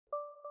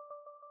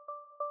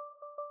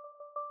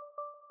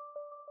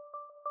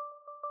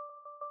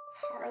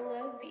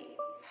Harlow Beats,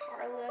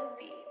 Harlow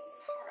Beats,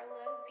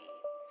 Harlow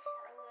Beats,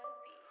 Harlow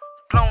Beats.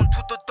 Flown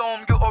to the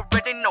dome, you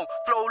already know.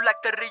 Flow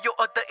like the Rio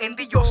of the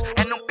Indios.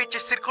 And un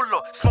bitches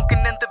circulo,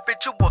 smoking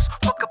individuals.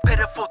 Fuck a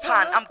pitiful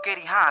time, I'm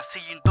getting high,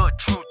 seeing the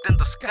truth in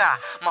the sky.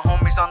 My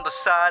homies on the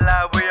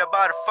sideline, we're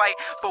about to fight,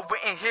 but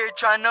we're in here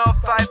trying to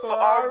fight for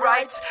our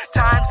rights.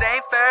 Times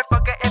ain't fair,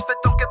 fuck it if it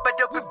don't get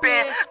better, we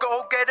been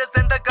go-getters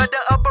in the gutter,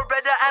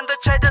 operator and the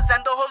cheddars.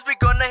 And the hoes we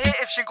gonna hit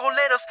if she gon'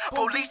 let us.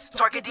 Police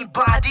targeting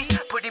bodies,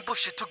 putting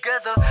bullshit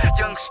together.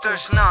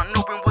 Youngsters not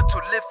knowing what to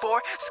live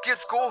for.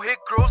 Skips go hit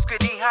girls,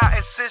 getting high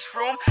in sis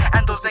room.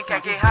 And those that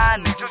can't get high,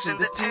 needles in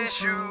the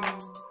tissue,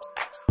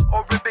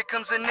 or it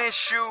becomes an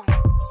issue.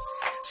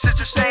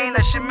 Sister saying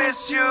that she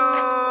miss you,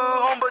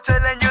 homeboy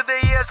telling you that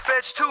he has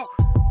fetch too.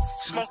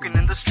 Smoking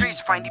in the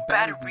streets, finding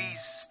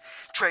batteries,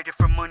 traded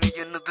for money,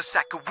 another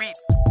sack of weed.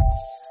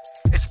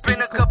 It's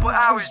been a couple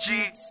hours,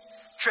 G.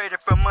 Traded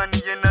for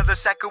money, another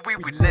sack of weed.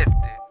 We lifted.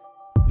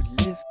 We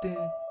lifted.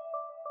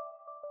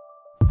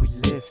 We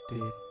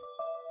lifted.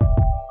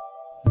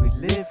 We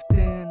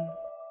lifted.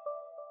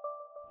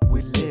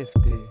 We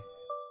lifted.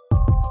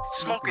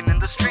 Smoking in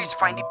the streets,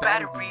 finding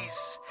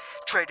batteries,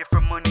 traded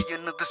for money,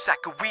 another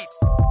sack of weed.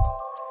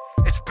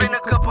 It's been a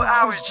couple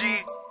hours,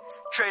 G.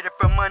 Traded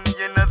for money,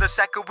 another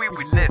sack of weed.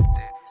 We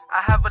lifted.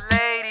 I have a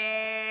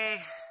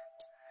lady,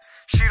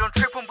 she don't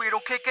trip when we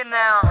don't kick it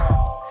now.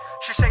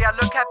 She say I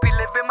look happy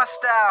living my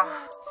style.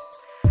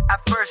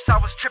 At first I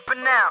was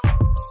tripping out,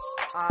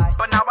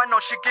 but now I know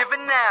she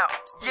giving out.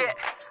 Yeah,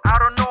 I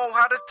don't know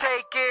how to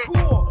take it.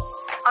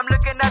 I'm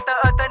looking at the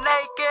other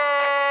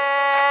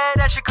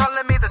naked, and she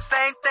calling me the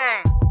same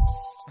thing.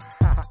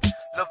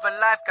 Loving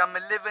life got me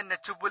living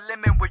it to a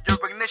limit with your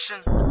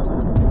ignition.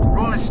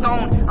 Rolling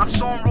stone, I'm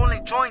stone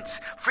rolling joints,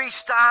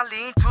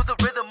 freestyling to the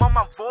rhythm of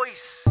my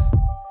voice.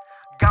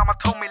 Gamma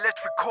told me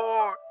let's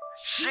record.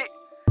 Shit,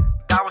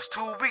 that was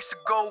 2 weeks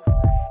ago.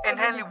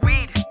 Inhaling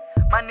weed,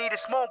 my need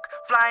is smoke.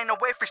 Flying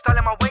away,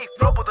 freestyling my way.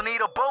 Flow, but don't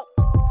need a boat.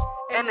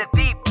 In the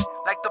deep,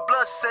 like the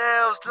blood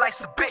cells, like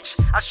the bitch.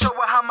 I show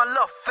her how my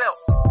love felt.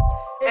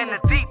 In the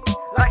deep,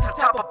 like on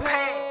top of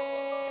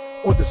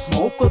pain. Or the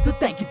smoke or the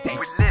danky dank.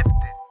 We lifted.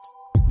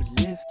 We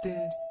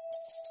lifted.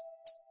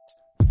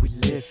 We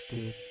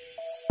lifted.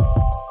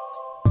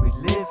 We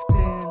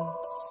lifted.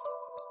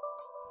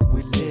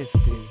 We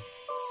lifted.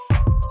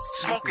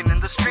 Smoking in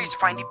the streets,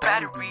 finding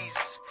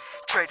batteries,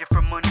 traded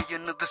for money,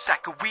 another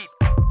sack of weed.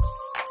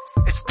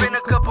 It's been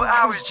a couple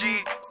hours,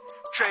 G.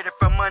 Traded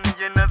for money,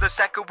 another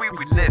sack of weed.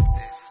 We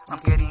lifted. I'm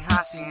getting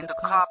high, seeing the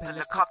cop,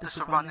 helicopters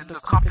surrounding the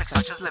complex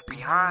I just left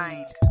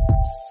behind.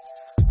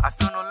 I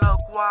feel no love,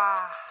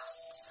 why?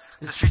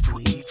 The streets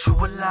will eat you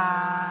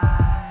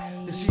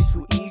alive. The streets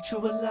will eat you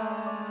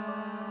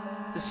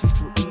alive. The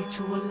streets will eat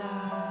you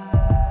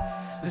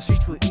alive. The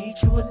streets will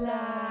eat you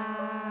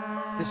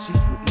alive. The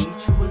streets will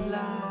eat you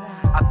alive.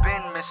 I've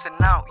been missing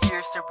out,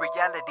 years in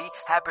reality.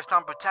 Habits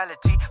on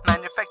brutality,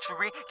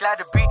 manufacturing, glad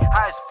to be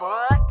high as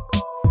fuck.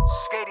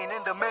 Skating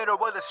in the middle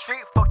of the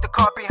street, fuck the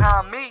car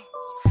behind me.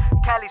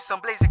 Cali, some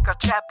blazing car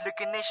chap,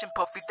 looking nation,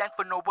 puffy dank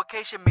for no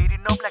occasion,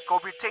 meeting up like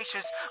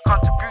orientations,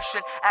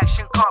 contribution,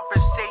 action,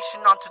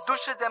 conversation, on to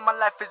douches, and my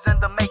life is in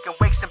the making,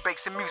 wakes and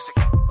bakes and music.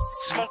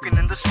 Smoking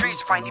in the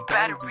streets, finding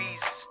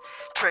batteries,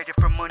 traded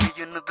for money,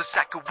 another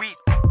sack of weed.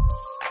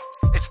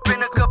 It's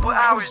been a couple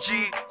hours,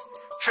 G.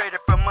 Traded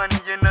for money,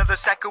 another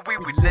sack of weed.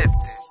 We lifted.